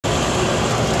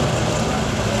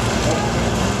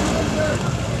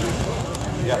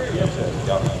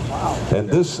And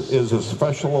this is a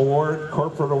special award,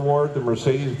 corporate award, the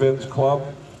Mercedes-Benz Club,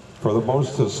 for the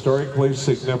most historically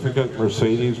significant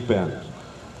Mercedes-Benz.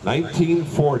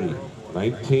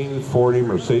 1940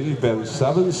 Mercedes-Benz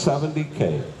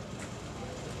 770K.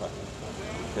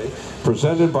 Okay.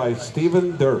 Presented by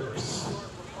Stephen Dirks.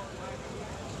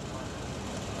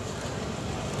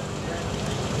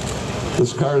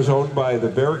 This car is owned by the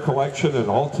Bear Collection in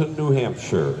Alton, New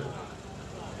Hampshire.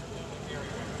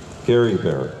 Gary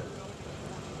Bear.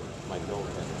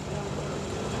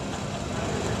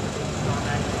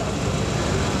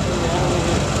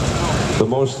 The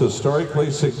most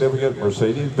historically significant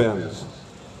Mercedes-Benz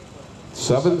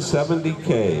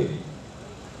 770K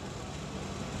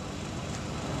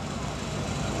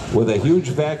with a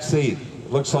huge back seat.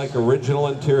 Looks like original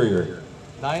interior.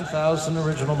 9,000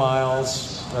 original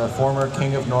miles. Former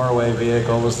King of Norway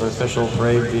vehicle, was the official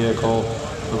parade vehicle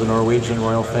for the Norwegian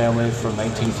royal family from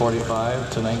 1945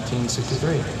 to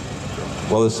 1963.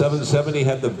 Well, the 770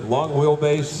 had the long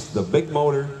wheelbase, the big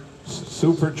motor,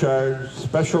 supercharged,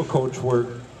 special coach work,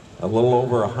 a little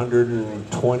over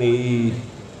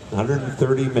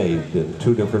 130 made in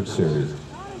 2 different series.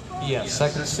 Yes,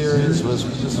 second series this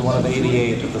is one of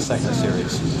 88 of the second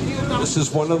series. This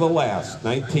is one of the last,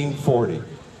 1940.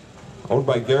 Owned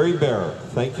by Gary Bear.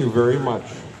 Thank you very much.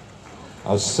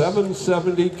 A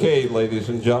 770K, ladies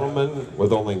and gentlemen,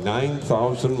 with only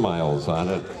 9,000 miles on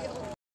it.